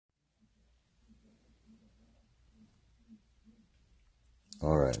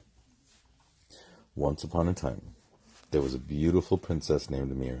All right. Once upon a time, there was a beautiful princess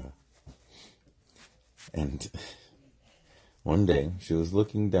named Amira. And one day, she was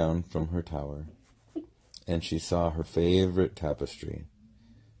looking down from her tower, and she saw her favorite tapestry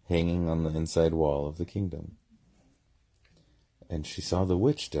hanging on the inside wall of the kingdom. And she saw the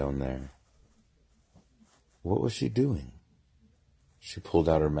witch down there. What was she doing? She pulled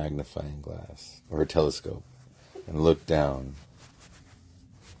out her magnifying glass, or her telescope, and looked down.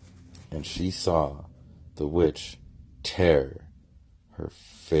 And she saw the witch tear her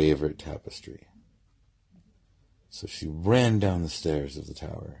favorite tapestry. So she ran down the stairs of the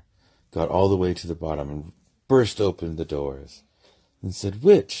tower, got all the way to the bottom, and burst open the doors, and said,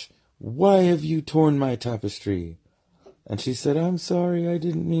 "Witch, why have you torn my tapestry?" And she said, "I'm sorry, I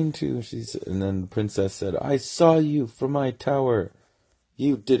didn't mean to." And then the princess said, "I saw you from my tower.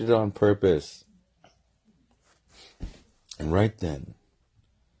 You did it on purpose." And right then,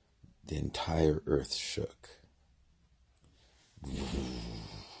 the entire earth shook. The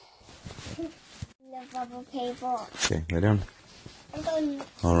bubble paper. Okay, lay down. I'm going.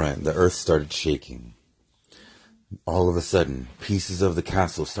 All right, the earth started shaking. All of a sudden, pieces of the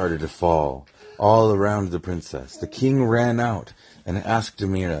castle started to fall all around the princess. The king ran out and asked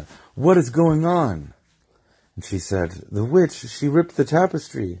Amira, "What is going on?" And she said, "The witch, she ripped the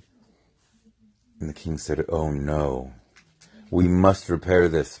tapestry." And the king said, "Oh no, we must repair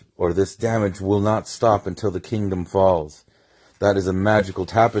this, or this damage will not stop until the kingdom falls. That is a magical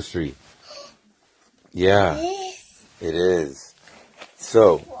tapestry." Yeah, it is.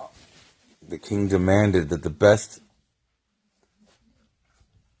 So, the king demanded that the best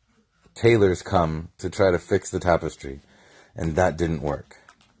tailors come to try to fix the tapestry, and that didn't work.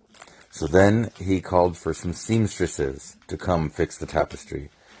 So then he called for some seamstresses to come fix the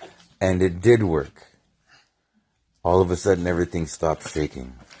tapestry, and it did work. All of a sudden, everything stopped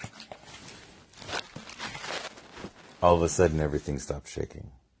shaking. All of a sudden, everything stopped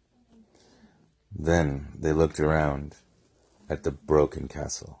shaking. Then they looked around at the broken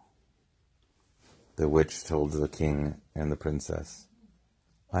castle. The witch told the king and the princess,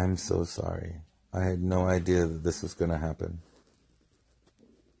 "I'm so sorry. I had no idea that this was going to happen."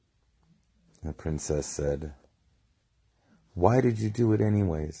 The princess said, "Why did you do it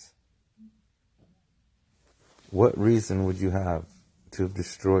anyways? What reason would you have to have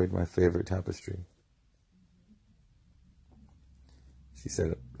destroyed my favorite tapestry?" She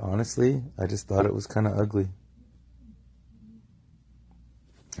said, "Honestly, I just thought it was kind of ugly."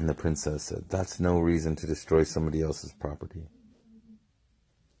 And the princess said, "That's no reason to destroy somebody else's property."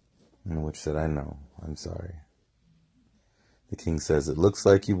 And the witch said, "I know. I'm sorry." The king says, "It looks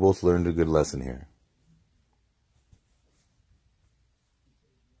like you both learned a good lesson here.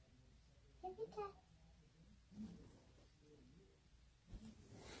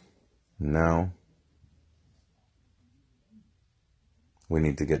 Now, we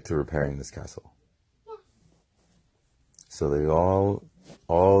need to get to repairing this castle." So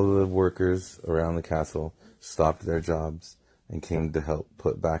all the workers around the castle stopped their jobs and came to help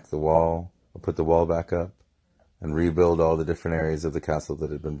put the wall back up and rebuild all the different areas of the castle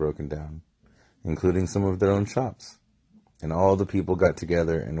that had been broken down, including some of their own shops. And all the people got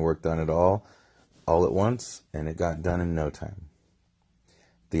together and worked on it all at once, and it got done in no time.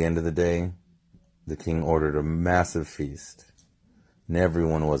 At the end of the day, the king ordered a massive feast, and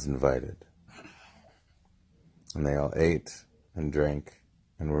everyone was invited. And they all ate and drank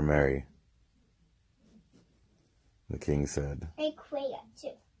and were merry. The king said, I quit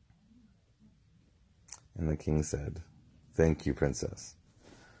too. And the king said, "Thank you, princess,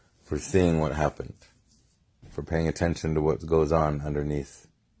 for seeing what happened, for paying attention to what goes on underneath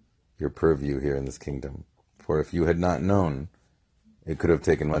your purview here in this kingdom. For if you had not known, it could have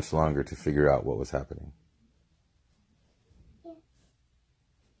taken much longer to figure out what was happening.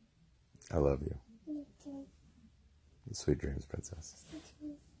 I love you. Me too. Sweet dreams, princess."